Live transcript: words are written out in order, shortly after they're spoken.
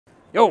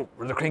Yo,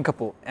 we're the Crane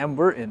Couple, and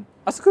we're in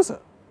Asakusa,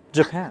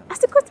 Japan.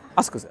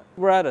 Asakusa.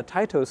 We're at a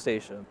Taito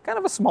Station, kind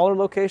of a smaller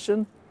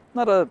location.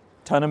 Not a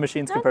ton of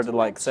machines compared to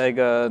like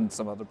Sega and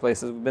some other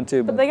places we've been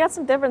to. But they got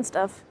some different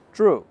stuff.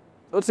 True.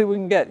 Let's see what we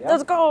can get. Yeah?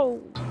 Let's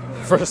go.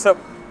 First up,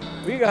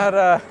 we got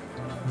a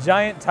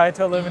giant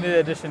Taito limited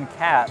edition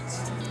cat.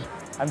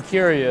 I'm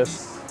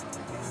curious,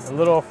 a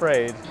little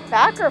afraid.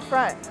 Back or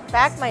front?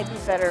 Back might be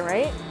better,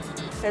 right?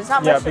 There's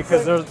not much. Yeah,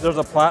 because there's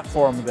a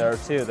platform there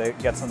too that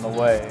gets in the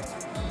way.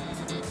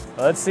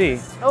 Let's see.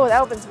 Oh,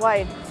 that opens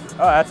wide. Oh,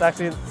 that's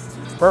actually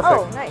perfect.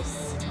 Oh,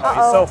 nice. Oh,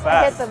 he's so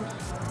fat. I hit them.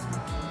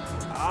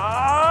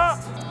 Ah!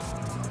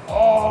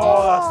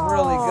 Oh, that's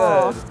really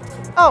good.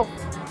 Oh.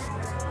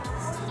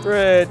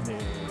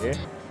 Brittany.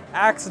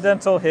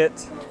 Accidental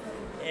hit.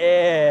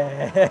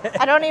 Yeah.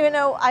 I don't even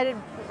know. I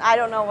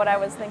don't know what I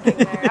was thinking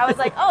there. I was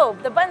like, oh,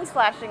 the button's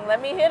flashing.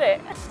 Let me hit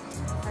it.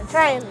 I'm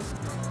trying.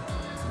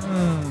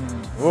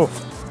 Oof.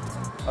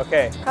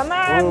 Okay. Come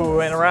on.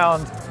 Ooh, and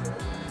around.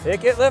 It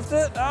get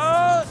lifted.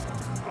 Oh.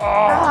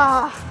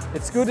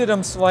 It scooted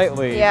him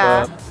slightly.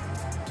 Yeah. But...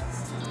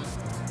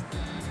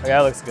 okay, that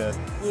looks good.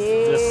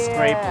 Yeah. Just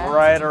scrape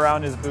right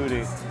around his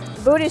booty.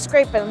 Booty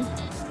scraping.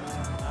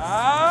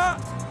 Ah.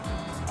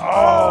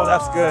 Oh,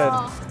 that's good.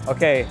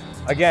 Okay,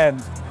 again.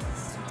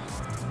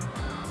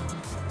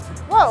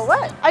 Whoa,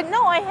 what? I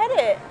hit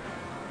it.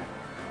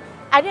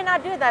 I did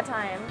not do it that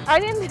time. I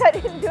didn't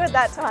do it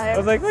that time. I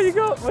was like, where you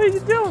go? What are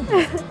you doing?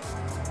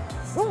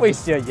 Don't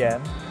waste your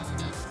yen.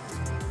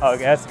 Oh,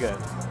 okay, that's good.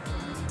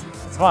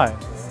 It's fine.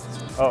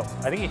 Oh,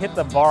 I think he hit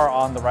the bar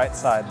on the right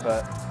side,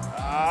 but...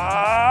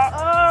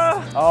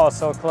 oh,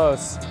 so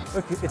close.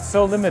 Look, it's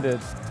so limited.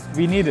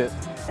 We need it.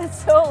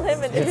 It's so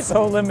limited. It's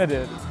so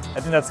limited. I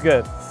think that's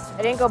good.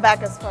 I didn't go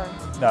back as far.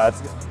 No, that's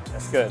good.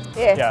 That's good.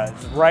 Yeah. Yeah,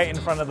 it's right in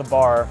front of the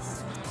bar.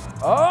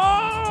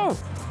 Oh!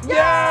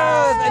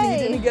 Yes! And he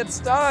didn't get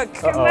stuck.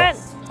 Come on.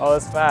 Oh,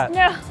 it's fat.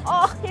 No.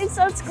 Oh, he's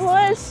so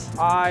squished.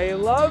 I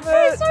love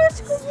it. He's so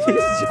squished.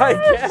 He's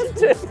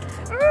gigantic.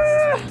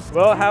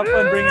 Well, have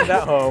fun bringing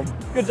that home.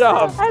 Good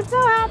job. I'm so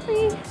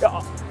happy.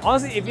 Yeah,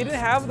 honestly, if you didn't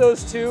have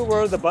those two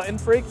where the button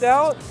freaked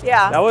out,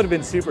 yeah, that would have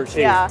been super cheap.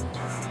 Yeah.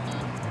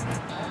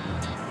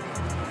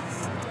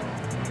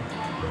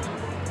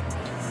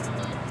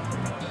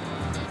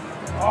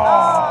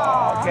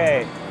 Oh,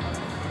 okay.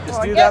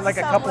 Just do that like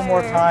a couple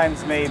more somewhere.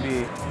 times,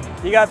 maybe.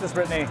 You got this,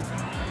 Brittany.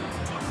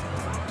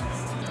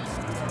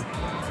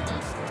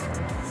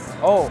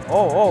 Oh,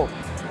 oh, oh.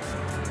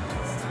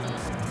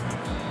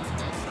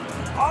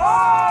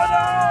 Oh,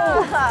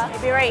 no!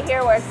 Maybe right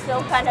here where it's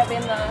still kind of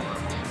in the...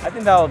 I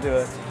think that'll do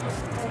it.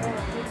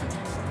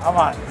 Come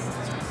on.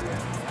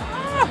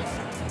 Ah,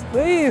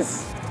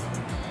 please.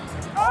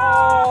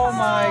 Oh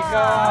my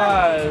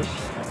gosh.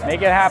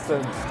 Make it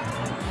happen.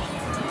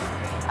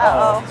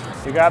 Uh-oh.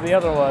 You grab the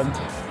other one.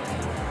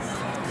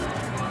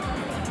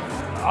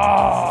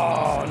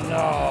 Oh,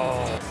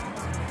 no.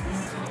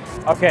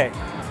 Okay.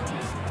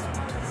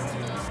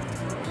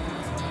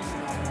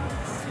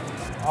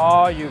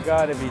 Oh, you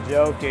gotta be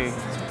joking.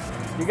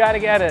 You gotta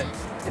get it.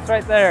 It's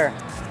right there.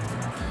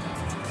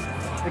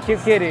 The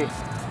cute kitty.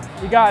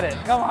 You got it.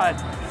 Come on.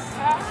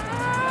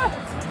 Ah,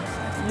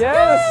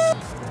 yes.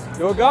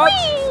 You got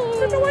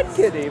the white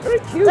kitty. Very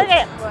cute. Look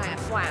at it.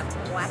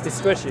 It's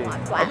squishy.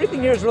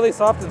 Everything here is really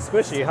soft and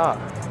squishy, huh?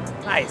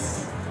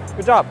 Nice.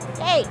 Good job.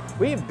 Hey.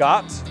 We've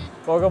got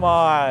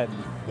Pokemon.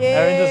 Yeah. I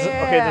mean,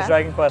 there's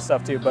Dragon Quest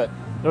stuff too, but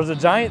there's a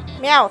giant...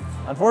 Meowth.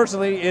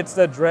 Unfortunately, it's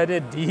the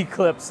dreaded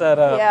D-clip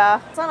setup. Yeah,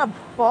 it's on a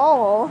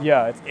ball.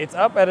 Yeah, it's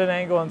up at an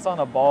angle and it's on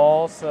a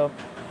ball, so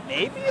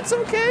maybe it's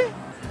okay.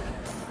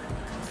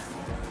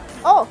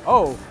 Oh.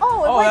 Oh.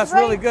 Oh, that's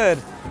really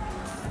good.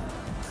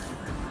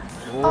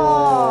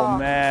 Oh,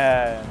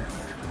 man.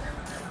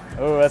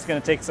 Oh, that's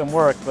gonna take some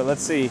work, but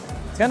let's see.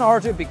 It's kind of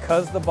hard to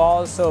because the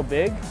ball is so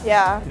big.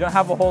 Yeah. You don't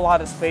have a whole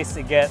lot of space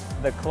to get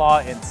the claw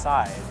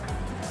inside.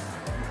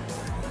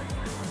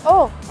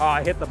 Oh. Oh,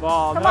 I hit the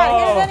ball. Come no. on,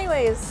 hit it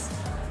anyways.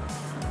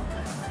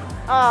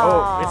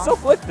 Oh, it still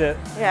flicked it.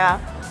 Yeah.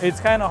 It's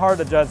kind of hard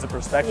to judge the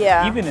perspective,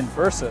 even in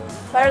person.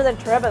 Better than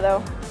Treba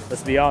though.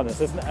 Let's be honest,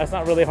 that's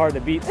not really hard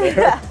to beat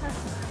there.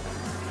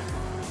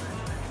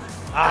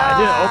 I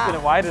didn't open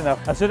it wide enough.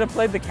 I should have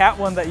played the cat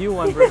one that you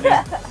won, Brittany.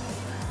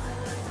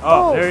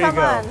 Oh, there you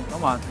go.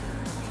 Come on.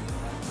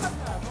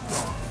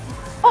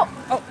 Oh.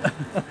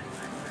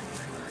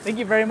 Thank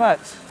you very much.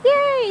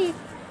 Yay!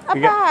 A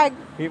bag.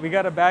 We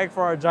got a bag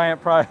for our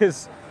giant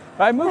prize.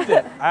 I moved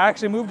it. I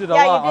actually moved it a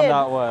lot on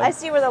that one. I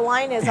see where the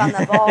line is on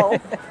the ball.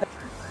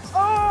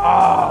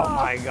 Oh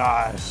my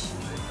gosh.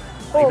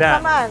 Like that.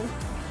 Come on.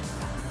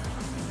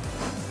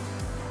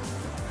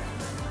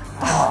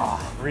 Oh,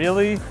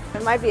 really?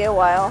 It might be a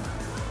while.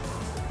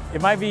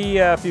 It might be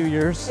a few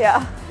years.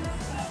 Yeah.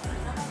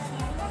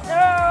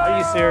 Are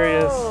you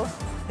serious?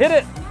 Hit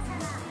it.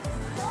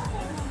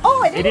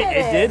 Oh, it did hit it.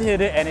 It did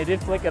hit it, and it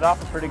did flick it off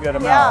a pretty good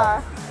amount.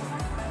 Yeah.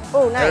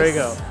 Oh, nice. There you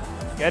go.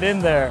 Get in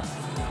there.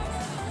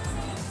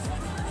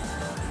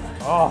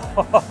 Oh.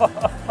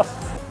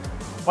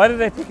 Why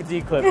did I pick a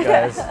D-clip,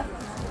 guys?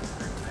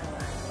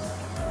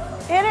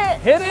 Hit it.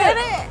 Hit it. Hit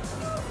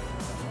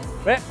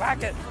it.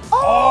 Back it.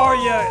 Oh. Oh,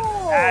 yeah.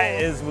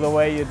 That is the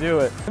way you do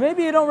it.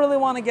 Maybe you don't really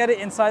want to get it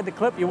inside the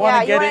clip. You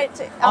want to get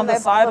it on the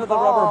side of the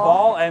rubber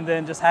ball and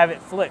then just have it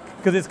flick.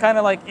 Because it's kind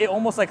of like, it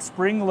almost like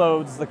spring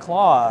loads the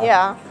claw.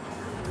 Yeah.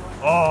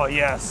 Oh,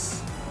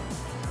 yes.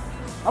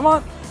 Come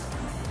on.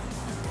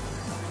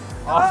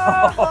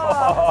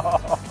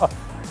 Oh.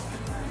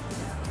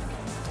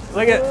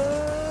 Look at it.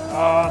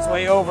 Oh, it's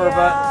way over,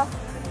 yeah. but.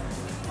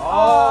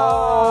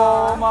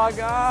 Oh my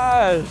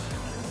gosh.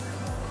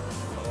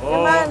 Come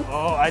on.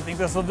 Oh, I think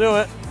this will do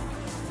it.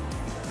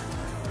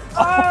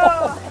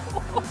 Oh.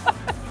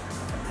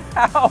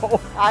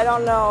 Ow. I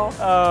don't know.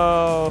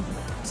 Oh.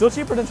 Still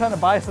cheaper than trying to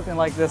buy something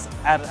like this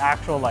at an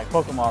actual like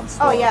Pokemon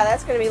store. Oh yeah,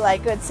 that's gonna be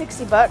like good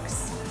 $60.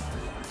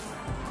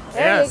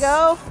 There you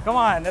go. Come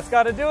on, that's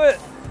gotta do it.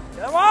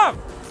 Come on.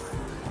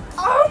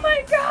 Oh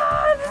my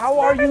God. How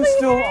are you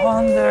still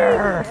on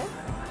there?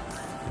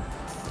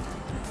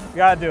 You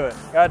gotta do it.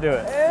 Gotta do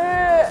it.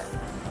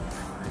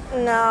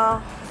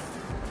 No.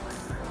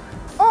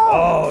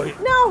 Oh,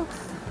 no.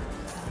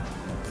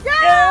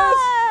 Yeah! Yes!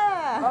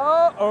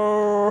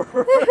 Uh-oh.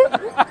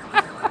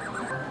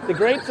 The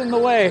grate's in the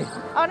way.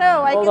 Oh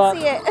no, I can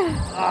see it.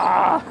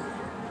 Ah.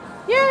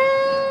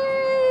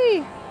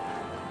 Yay!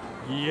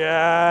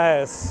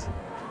 Yes.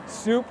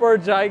 Super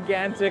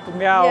gigantic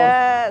meow.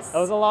 Yes. That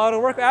was a lot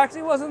of work.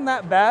 Actually, wasn't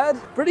that bad.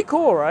 Pretty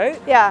cool,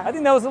 right? Yeah. I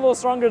think that was a little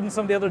stronger than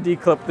some of the other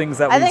D-clip things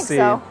that I we think see.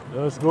 so.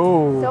 Let's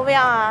go.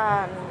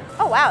 Sylveon.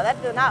 Oh wow,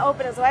 that did not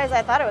open as wide as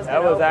I thought it was going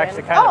to That was open.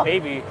 actually kind of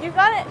baby. You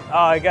got it. Oh,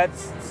 I got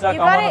stuck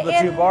on one of the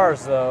two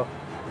bars though.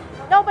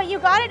 No, but you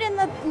got it in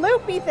the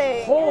loopy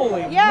thing.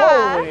 Holy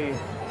yeah. moly.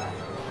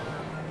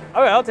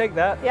 Okay, I'll take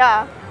that.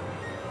 Yeah.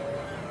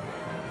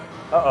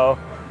 Uh-oh.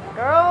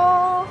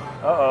 Girl.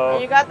 Uh-oh.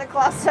 You got the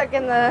claw stuck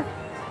in the...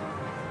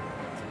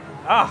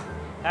 Ah,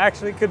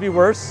 actually could be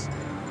worse.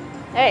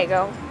 There you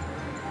go.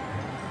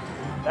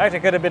 Actually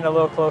could have been a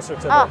little closer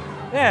to the...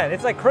 Man,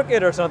 it's like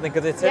crooked or something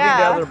because it's hitting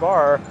the other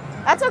bar.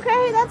 That's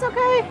okay, that's okay.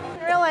 I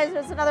didn't realize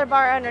there's another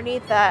bar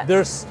underneath that.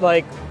 There's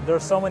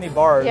so many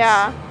bars.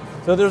 Yeah.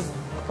 So there's a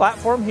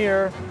platform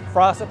here,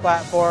 frosted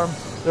platform.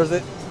 There's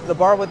the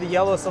bar with the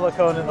yellow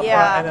silicone in the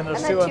front, and then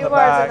there's two in the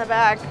bars in the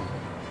back.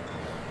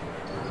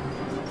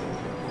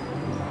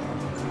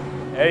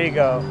 There you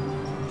go.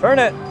 Turn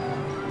it.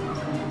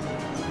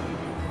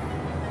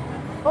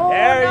 Oh,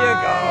 there nice. you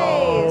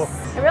go.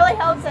 It really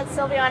helps that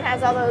Sylveon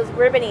has all those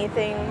ribbony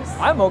things.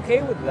 I'm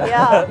okay with that.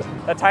 Yeah.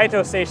 The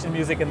Taito Station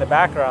music in the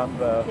background,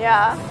 though.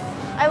 Yeah,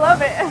 I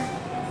love it.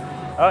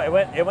 Oh,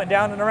 it went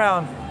down and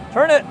around.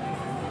 Turn it.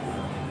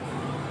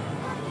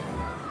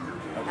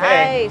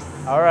 Okay.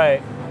 Nice. All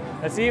right.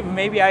 Let's see if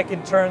maybe I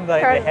can turn the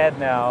head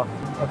now.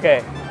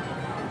 Okay.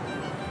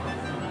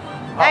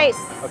 Nice.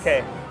 Oh,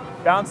 okay.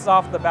 Bounced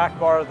off the back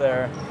bar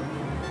there.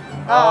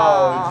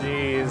 Oh,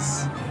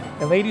 jeez.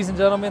 And ladies and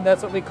gentlemen,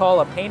 that's what we call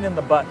a pain in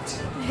the butt.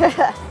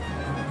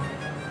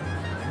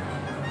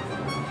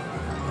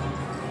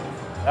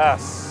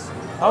 Yes.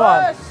 Come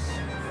on.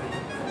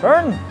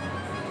 Turn.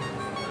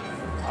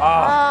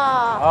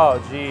 Oh,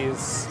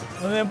 jeez.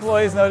 When the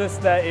employees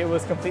noticed that it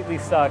was completely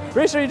stuck.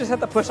 Pretty sure you just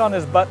have to push on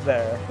his butt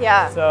there.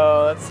 Yeah.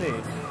 So let's see.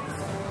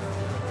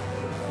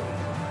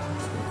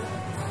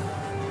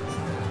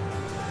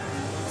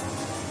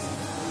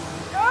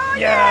 Oh,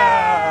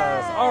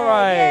 yes! All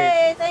right.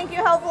 Yay! Thank you,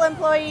 helpful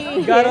employee.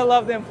 You gotta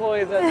love the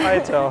employees at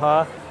Taito,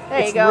 huh?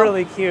 There you go. It's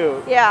really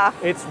cute. Yeah.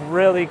 It's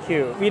really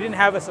cute. We didn't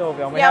have a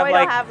Sylveon. We don't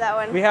have that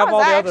one. We have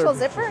all is the that other. Actual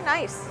zipper?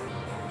 Nice.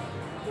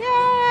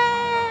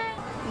 Yay!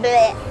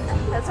 Blech.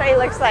 That's what he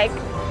looks like.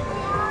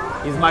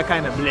 He's my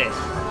kind of bleh.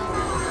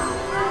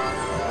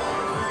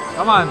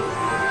 Come on.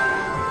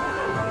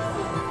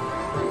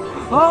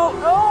 Oh!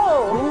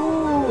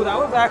 Oh! Ooh, that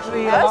was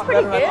actually That a was lot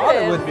better than I thought it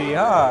good. would be,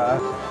 huh?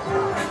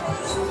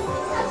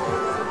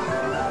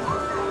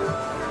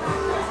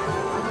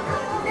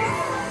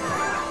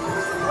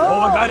 Oh,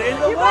 I got it in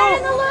the loop! You got it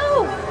in the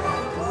loop!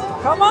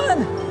 Come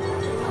on!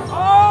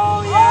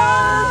 Oh,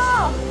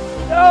 yes!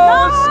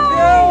 No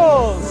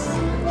skills!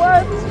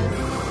 What?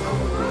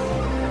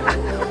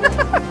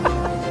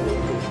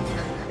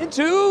 In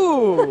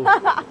two!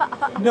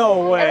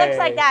 No way. It looks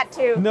like that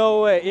too.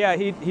 No way. Yeah,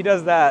 he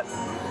does that.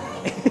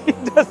 He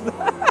does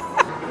that.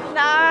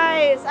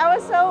 Nice. I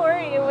was so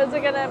worried it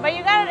wasn't gonna, but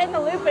you got it in the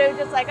loop, and it was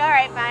just like, all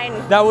right, fine.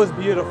 That was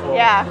beautiful.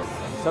 Yeah.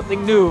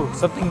 Something new.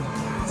 Something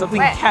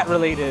cat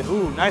related.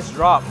 Ooh, nice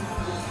drop.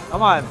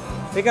 Come on,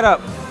 pick it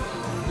up.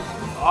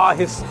 Oh,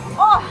 he's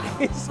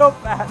so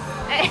fat.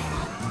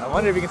 I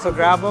wonder if you can still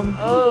grab him.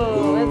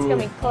 Oh, that's gonna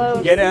be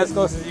close. Get it as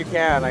close as you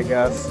can, I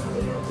guess.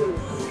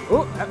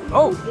 Ooh,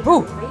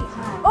 ooh.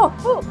 Come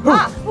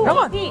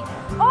on.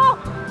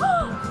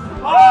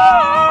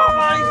 Oh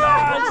my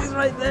God, she's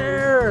right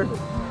there.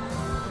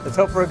 Let's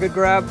hope for a good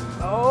grab.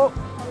 Oh,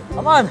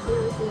 come on.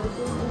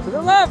 To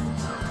the left.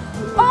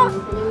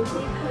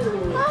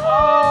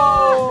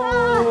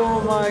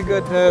 Oh my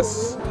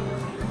goodness.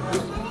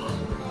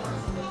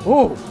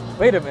 Ooh,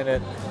 wait a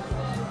minute.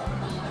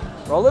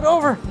 Roll it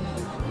over.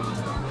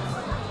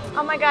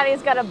 Oh my God,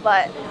 he's got a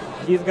butt.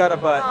 He's got a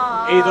butt.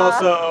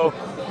 Aww.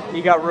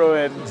 He got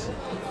ruined.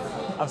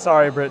 I'm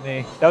sorry,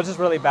 Brittany. That was just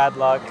really bad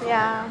luck.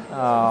 Yeah.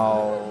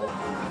 Oh.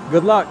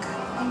 Good luck.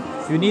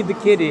 You need the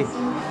kitty.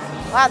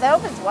 Wow, that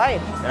opens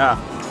wide. Yeah.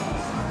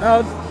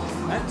 No,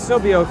 that'd still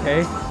be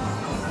okay.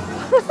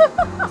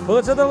 Pull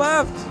it to the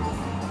left.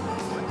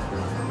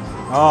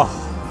 Oh.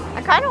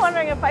 I'm kind of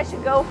wondering if I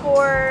should go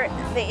for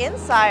the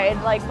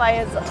inside, like by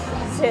his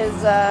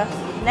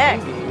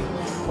neck. Maybe.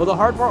 Well, the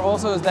hard part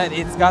also is that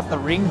it's got the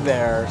ring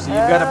there, so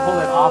you've got to pull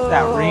it off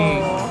that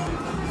ring.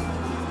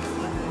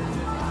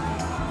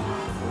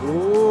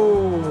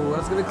 Ooh,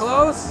 that's gonna be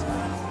close.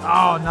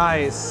 Oh,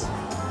 nice.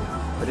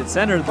 But it's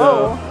centered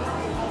though.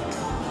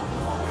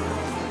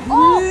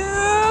 Oh.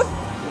 Yeah.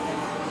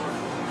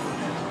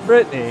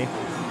 Brittany.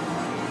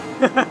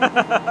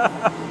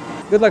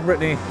 Good luck,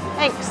 Brittany.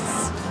 Thanks.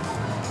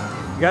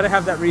 You gotta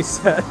have that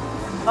reset.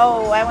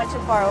 Oh, I went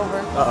too far over.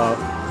 Uh-oh.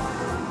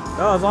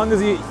 No, as long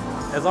as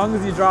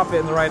you drop it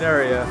in the right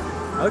area.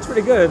 That looks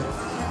pretty good.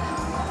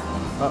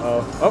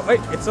 Uh-oh. Oh,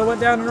 wait, it still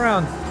went down and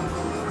around.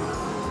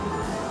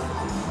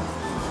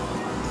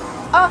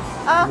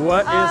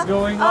 What is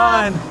going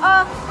on?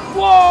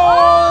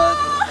 Whoa!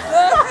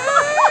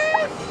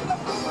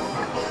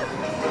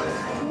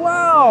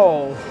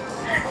 Wow!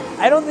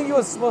 I don't think he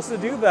was supposed to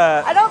do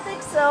that. I don't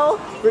think so.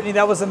 Brittany,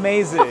 that was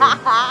amazing.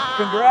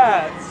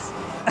 Congrats.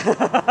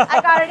 I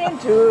got it in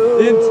 2.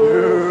 In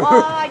 2.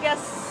 Well, I guess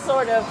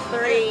sort of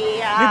 3.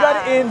 You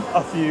got it in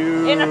a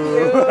few. In a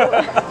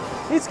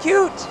few. He's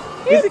cute.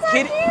 He's a so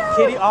kitty, cute.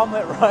 kitty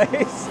omelet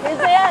rice.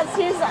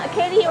 He's a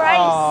kitty rice.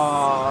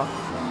 Aww.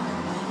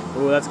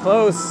 Ooh, that's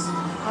close.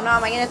 Oh no,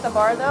 am I gonna hit the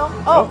bar though?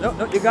 Oh.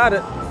 No, you got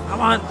it. Come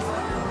on.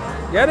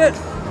 Get it.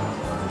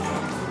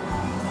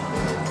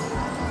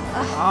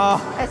 Oh,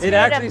 it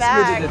actually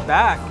scooted it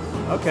back.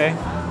 Okay.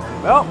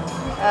 Well.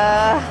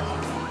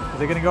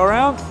 Is it gonna go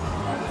around?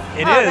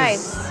 It is.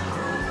 Nice.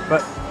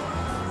 But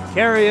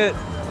carry it.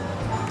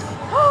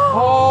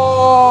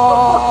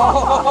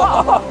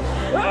 Oh!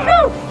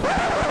 No!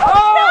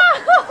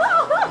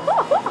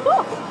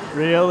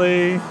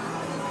 Really?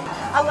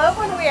 I love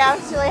when we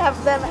actually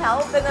have them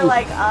help and they're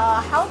like,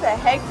 how the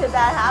heck did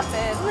that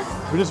happen?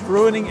 We're just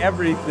ruining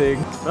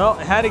everything. Well,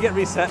 it had to get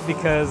reset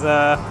because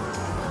there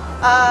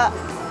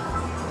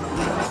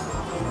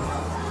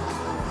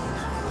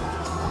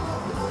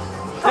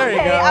you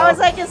go. I was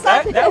like, it's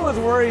not that was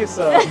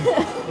worrisome,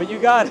 but you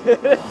got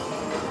it.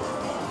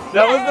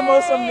 That was the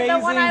most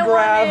amazing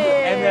grab,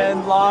 and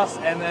then lost,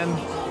 and then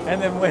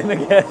win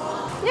again.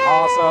 Yay!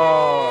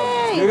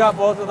 Awesome. You got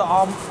both of the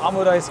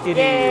Amudai kitties.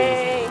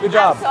 Yay! Good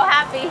job. I'm so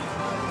happy.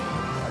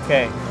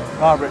 Okay,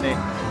 come on, Brittany.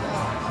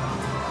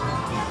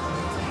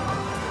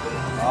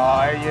 Oh,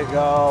 there you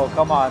go.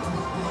 Come on.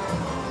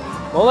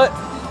 Pull it.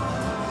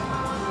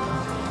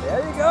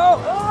 There you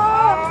go. Oh.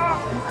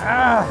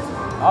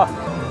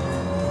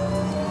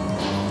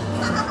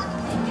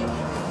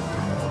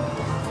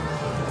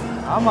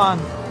 Come on.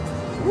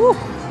 Woo.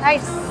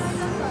 Nice.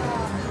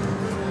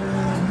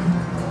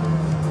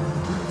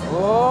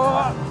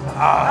 Oh.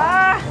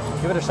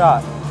 Give it a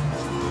shot.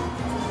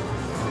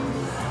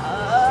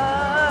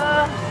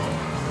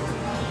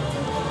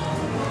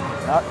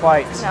 Not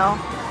quite. No.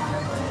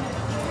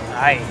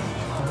 Nice.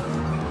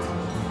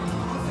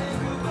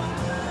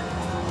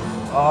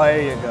 Oh,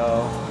 there you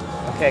go.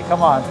 Okay,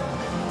 come on.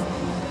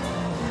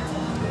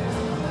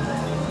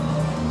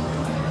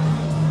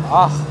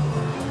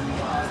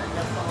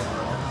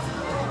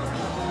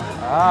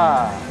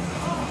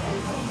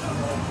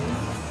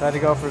 Try to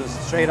go for the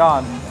straight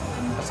on.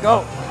 Let's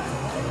go.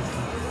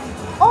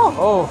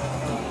 Oh,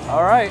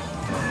 all right.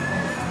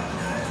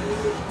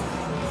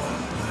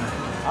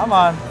 Come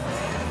on.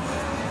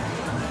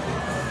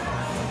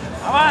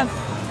 Come on.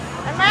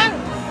 Come on.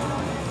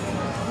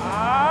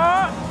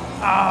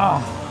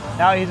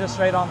 Now he's just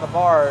straight on the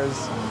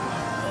bars.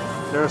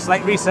 There's a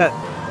slight reset.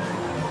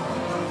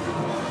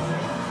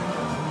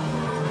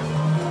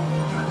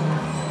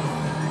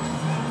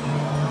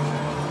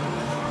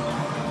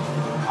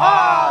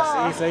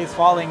 See, so he's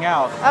falling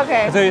out.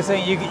 Okay. So you're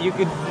saying you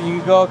could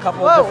go a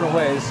couple of different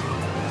ways.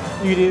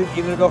 You could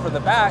either go for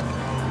the back,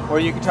 or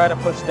you could try to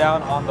push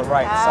down on the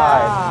right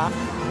side.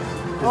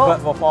 His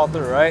butt will fall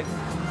through, right?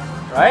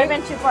 Right? I've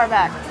been too far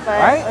back,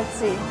 but let's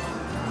see.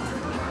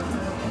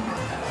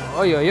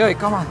 Oi,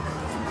 come on.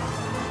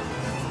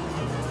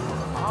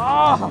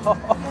 Oh,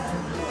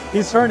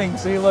 he's turning.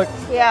 See, look.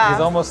 Yeah. He's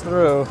almost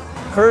through.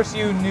 Curse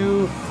you,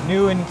 new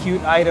and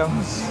cute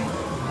items.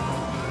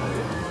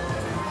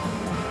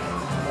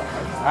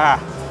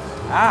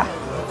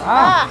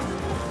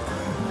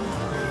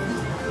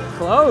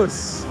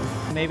 Close.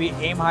 Maybe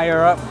aim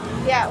higher up.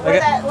 Yeah,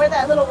 where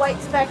that little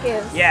white speck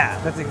is. Yeah,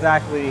 that's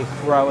exactly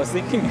where I was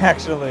thinking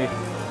actually.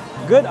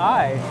 Good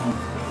eye.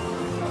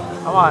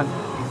 Come on.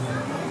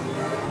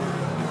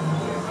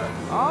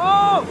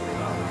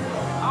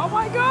 Oh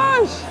my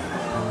gosh.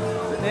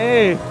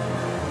 Hey.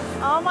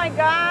 Oh my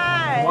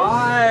gosh.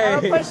 Why?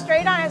 I'm gonna push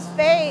straight on his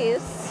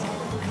face.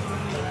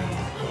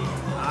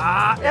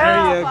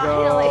 There you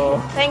go.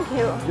 Thank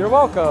you. You're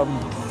welcome.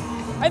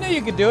 I knew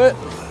you could do it.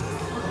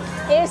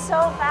 He's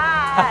so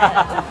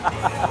fat.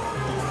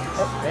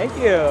 Thank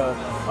you.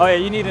 Oh yeah,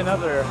 you need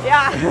another.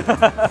 Yeah.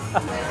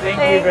 Thank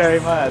you very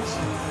much.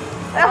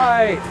 All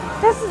right.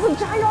 This is a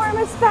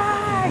ginormous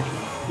bag.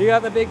 You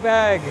got the big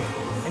bag,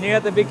 and you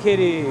got the big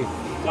kitty.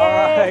 Yay.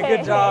 All right,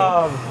 good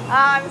job.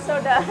 I'm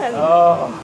so done. Oh.